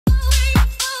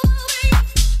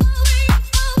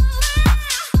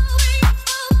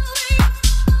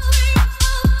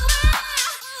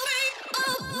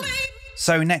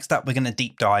So next up, we're going to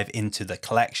deep dive into the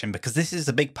collection because this is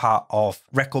a big part of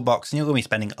Rekordbox and you're going to be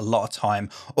spending a lot of time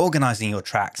organizing your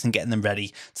tracks and getting them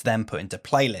ready to then put into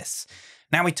playlists.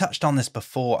 Now, we touched on this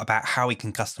before about how we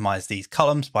can customize these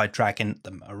columns by dragging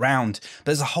them around, but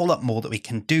there's a whole lot more that we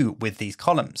can do with these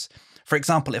columns. For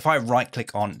example, if I right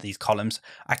click on these columns,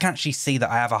 I can actually see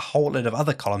that I have a whole load of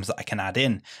other columns that I can add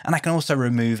in, and I can also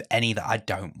remove any that I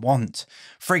don't want.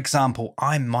 For example,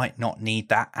 I might not need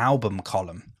that album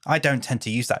column. I don't tend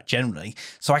to use that generally,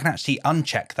 so I can actually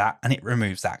uncheck that and it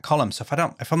removes that column. So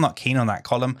if I'm not keen on that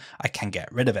column, I can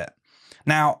get rid of it.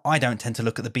 Now, I don't tend to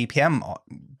look at the BPM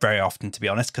very often, to be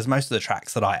honest, because most of the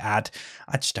tracks that I add,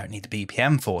 I just don't need the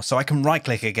BPM for. So I can right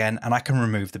click again and I can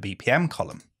remove the BPM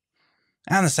column.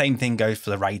 And the same thing goes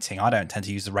for the rating. I don't tend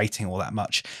to use the rating all that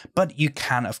much, but you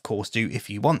can of course do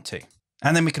if you want to.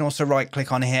 And then we can also right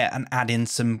click on here and add in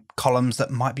some columns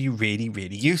that might be really,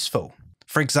 really useful.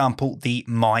 For example, the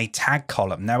My Tag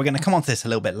column. Now we're going to come on to this a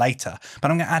little bit later,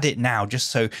 but I'm going to add it now just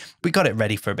so we got it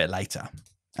ready for a bit later.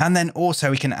 And then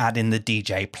also we can add in the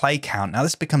DJ play count. Now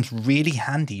this becomes really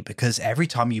handy because every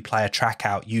time you play a track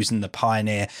out using the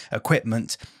Pioneer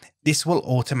equipment, this will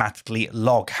automatically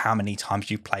log how many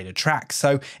times you've played a track.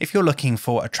 So if you're looking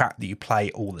for a track that you play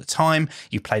all the time,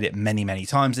 you played it many, many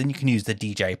times, then you can use the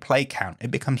DJ play count.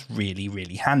 It becomes really,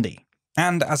 really handy.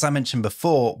 And as I mentioned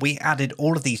before, we added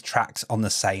all of these tracks on the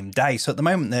same day. So at the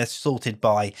moment they're sorted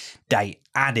by date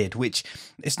added, which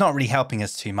it's not really helping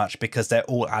us too much because they're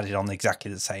all added on exactly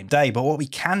the same day. But what we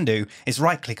can do is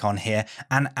right click on here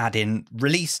and add in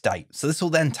release date. So this will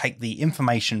then take the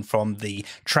information from the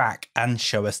track and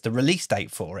show us the release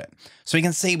date for it. So we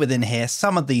can see within here,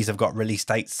 some of these have got release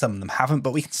dates, some of them haven't,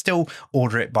 but we can still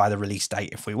order it by the release date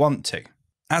if we want to.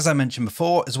 As I mentioned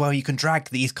before as well, you can drag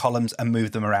these columns and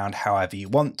move them around however you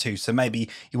want to. So maybe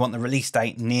you want the release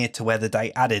date near to where the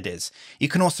date added is. You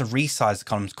can also resize the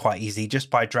columns quite easy just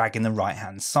by dragging the right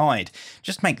hand side.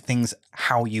 Just make things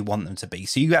how you want them to be.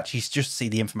 So you actually just see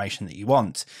the information that you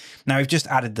want. Now we've just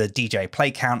added the DJ play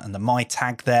count and the My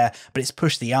Tag there, but it's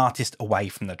pushed the artist away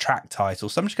from the track title.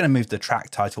 So I'm just going to move the track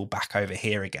title back over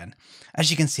here again.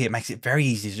 As you can see, it makes it very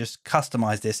easy to just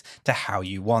customize this to how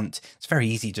you want. It's very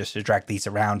easy just to drag these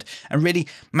around and really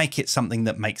make it something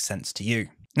that makes sense to you.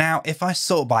 Now, if I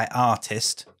sort by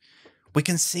artist, we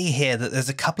can see here that there's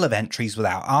a couple of entries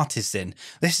without artists in.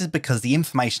 This is because the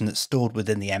information that's stored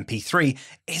within the MP3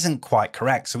 isn't quite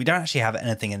correct. So we don't actually have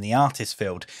anything in the artist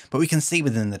field, but we can see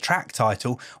within the track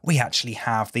title, we actually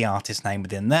have the artist name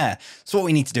within there. So what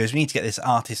we need to do is we need to get this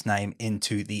artist name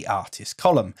into the artist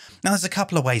column. Now there's a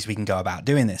couple of ways we can go about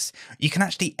doing this. You can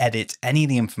actually edit any of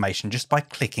the information just by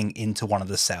clicking into one of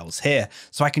the cells here.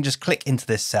 So I can just click into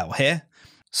this cell here.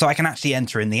 So I can actually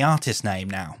enter in the artist name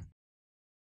now.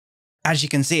 As you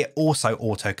can see, it also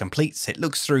auto-completes. It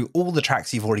looks through all the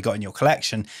tracks you've already got in your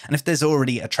collection, and if there's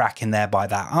already a track in there by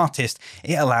that artist,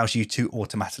 it allows you to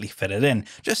automatically fill it in.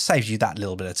 Just saves you that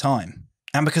little bit of time.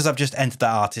 And because I've just entered the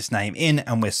artist name in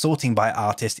and we're sorting by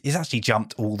artist, it's actually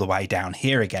jumped all the way down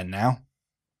here again now.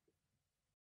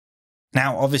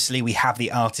 Now, obviously, we have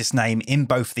the artist name in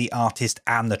both the artist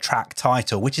and the track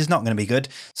title, which is not going to be good.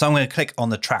 So I'm going to click on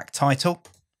the track title.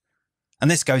 And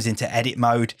this goes into edit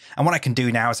mode. And what I can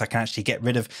do now is I can actually get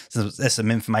rid of, so there's some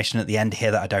information at the end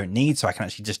here that I don't need. So I can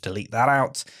actually just delete that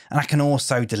out. And I can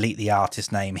also delete the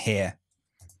artist name here.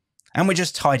 And we're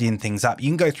just tidying things up. You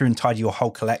can go through and tidy your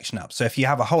whole collection up. So if you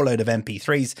have a whole load of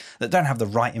MP3s that don't have the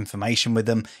right information with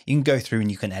them, you can go through and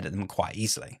you can edit them quite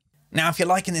easily. Now, if you're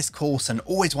liking this course and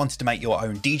always wanted to make your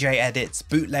own DJ edits,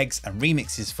 bootlegs and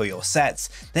remixes for your sets,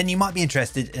 then you might be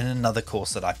interested in another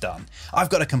course that I've done. I've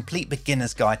got a complete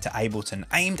beginner's guide to Ableton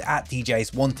aimed at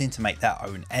DJs wanting to make their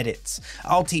own edits.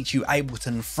 I'll teach you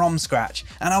Ableton from scratch,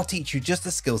 and I'll teach you just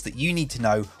the skills that you need to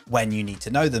know when you need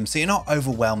to know them so you're not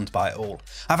overwhelmed by it all.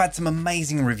 I've had some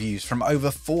amazing reviews from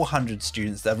over 400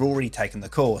 students that have already taken the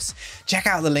course. Check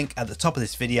out the link at the top of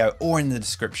this video or in the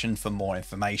description for more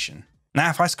information. Now,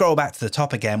 if I scroll back to the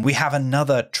top again, we have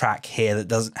another track here that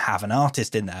doesn't have an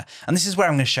artist in there. And this is where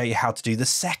I'm going to show you how to do the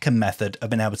second method of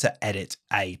being able to edit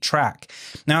a track.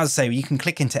 Now, as I say, you can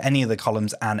click into any of the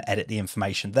columns and edit the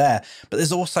information there, but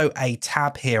there's also a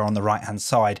tab here on the right-hand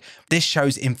side. This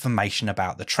shows information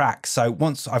about the track. So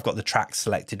once I've got the track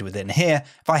selected within here,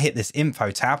 if I hit this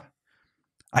info tab,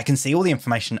 I can see all the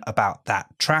information about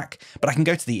that track, but I can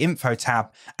go to the info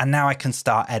tab and now I can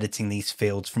start editing these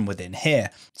fields from within here.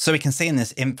 So we can see in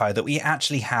this info that we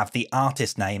actually have the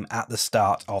artist name at the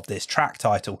start of this track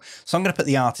title. So I'm going to put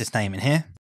the artist name in here.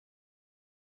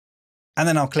 And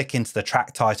then I'll click into the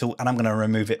track title and I'm going to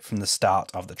remove it from the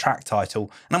start of the track title.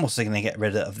 And I'm also going to get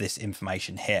rid of this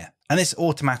information here. And this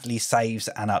automatically saves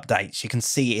and updates. You can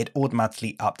see it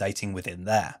automatically updating within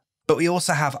there. But we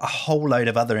also have a whole load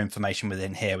of other information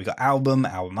within here. We've got album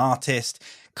artist,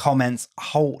 comments, a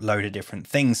whole load of different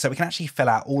things. So we can actually fill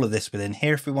out all of this within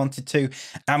here if we wanted to.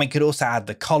 And we could also add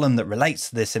the column that relates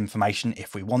to this information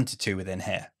if we wanted to within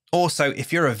here. Also,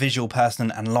 if you're a visual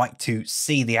person and like to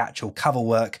see the actual cover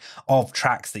work of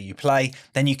tracks that you play,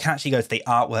 then you can actually go to the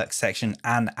artwork section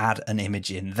and add an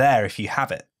image in there if you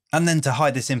have it. And then to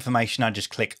hide this information, I just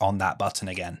click on that button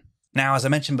again. Now, as I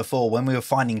mentioned before, when we were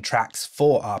finding tracks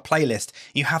for our playlist,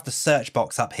 you have the search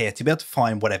box up here to be able to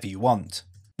find whatever you want.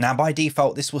 Now, by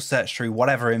default, this will search through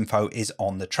whatever info is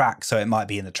on the track. So it might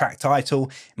be in the track title,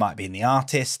 it might be in the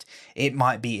artist, it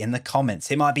might be in the comments,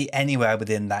 it might be anywhere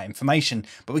within that information.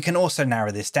 But we can also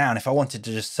narrow this down. If I wanted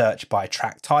to just search by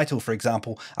track title, for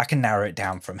example, I can narrow it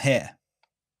down from here.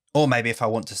 Or maybe if I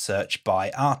want to search by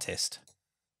artist.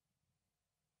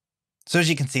 So as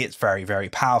you can see, it's very, very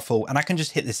powerful. And I can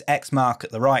just hit this X mark at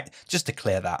the right just to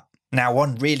clear that. Now,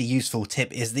 one really useful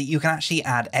tip is that you can actually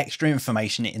add extra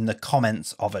information in the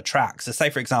comments of a track. So say,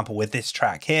 for example, with this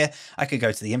track here, I could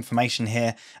go to the information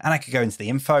here and I could go into the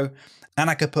info and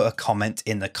I could put a comment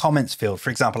in the comments field. For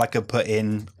example, I could put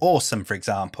in awesome, for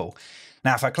example.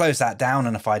 Now, if I close that down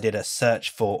and if I did a search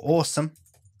for awesome,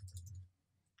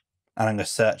 and I'm going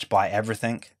to search by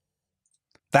everything,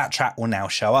 that track will now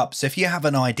show up. So if you have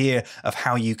an idea of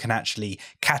how you can actually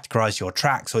categorize your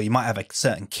tracks, or you might have a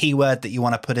certain keyword that you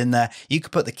want to put in there, you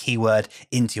could put the keyword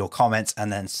into your comments and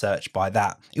then search by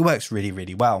that. It works really,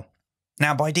 really well.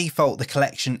 Now, by default, the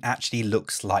collection actually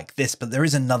looks like this, but there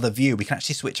is another view. We can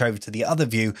actually switch over to the other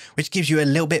view, which gives you a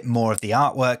little bit more of the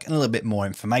artwork and a little bit more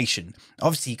information.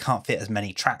 Obviously, you can't fit as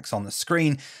many tracks on the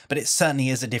screen, but it certainly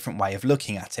is a different way of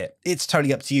looking at it. It's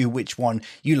totally up to you which one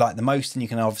you like the most, and you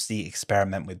can obviously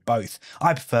experiment with both.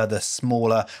 I prefer the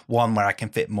smaller one where I can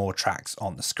fit more tracks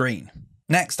on the screen.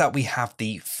 Next up, we have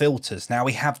the filters. Now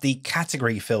we have the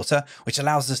category filter, which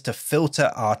allows us to filter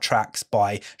our tracks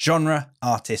by genre,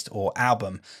 artist, or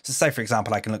album. So say, for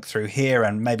example, I can look through here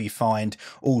and maybe find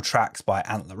all tracks by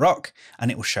Antler Rock, and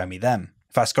it will show me them.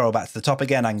 If I scroll back to the top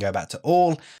again, I can go back to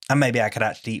all, and maybe I could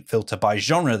actually filter by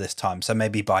genre this time. So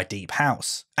maybe by deep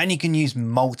house. And you can use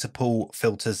multiple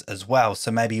filters as well.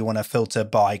 So maybe you want to filter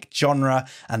by genre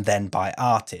and then by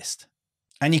artist.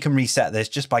 And you can reset this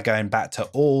just by going back to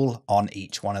all on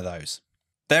each one of those.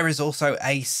 There is also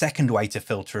a second way to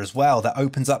filter as well that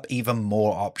opens up even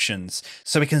more options.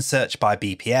 So we can search by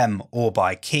BPM or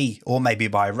by key or maybe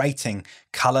by rating,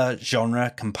 color, genre,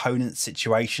 component,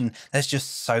 situation. There's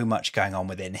just so much going on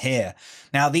within here.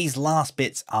 Now these last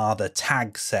bits are the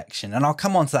tag section, and I'll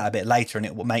come on to that a bit later and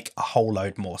it will make a whole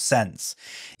load more sense.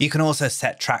 You can also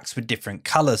set tracks with different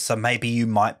colors. So maybe you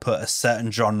might put a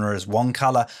certain genre as one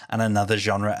color and another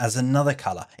genre as another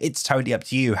color. It's totally up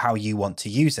to you how you want to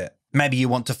use it. Maybe you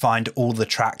want to find all the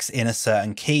tracks in a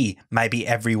certain key, maybe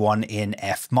everyone in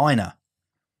F minor.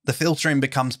 The filtering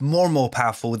becomes more and more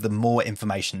powerful with the more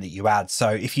information that you add.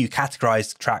 So if you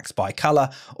categorize tracks by color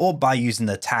or by using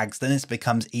the tags, then this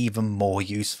becomes even more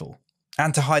useful.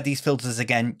 And to hide these filters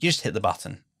again, you just hit the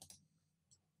button.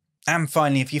 And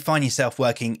finally, if you find yourself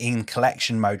working in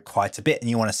collection mode quite a bit and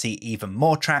you want to see even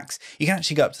more tracks, you can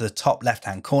actually go up to the top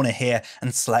left-hand corner here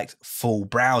and select full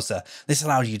browser. This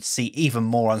allows you to see even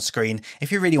more on screen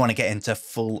if you really want to get into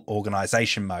full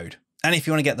organization mode. And if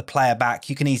you want to get the player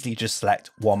back, you can easily just select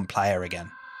one player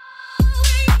again.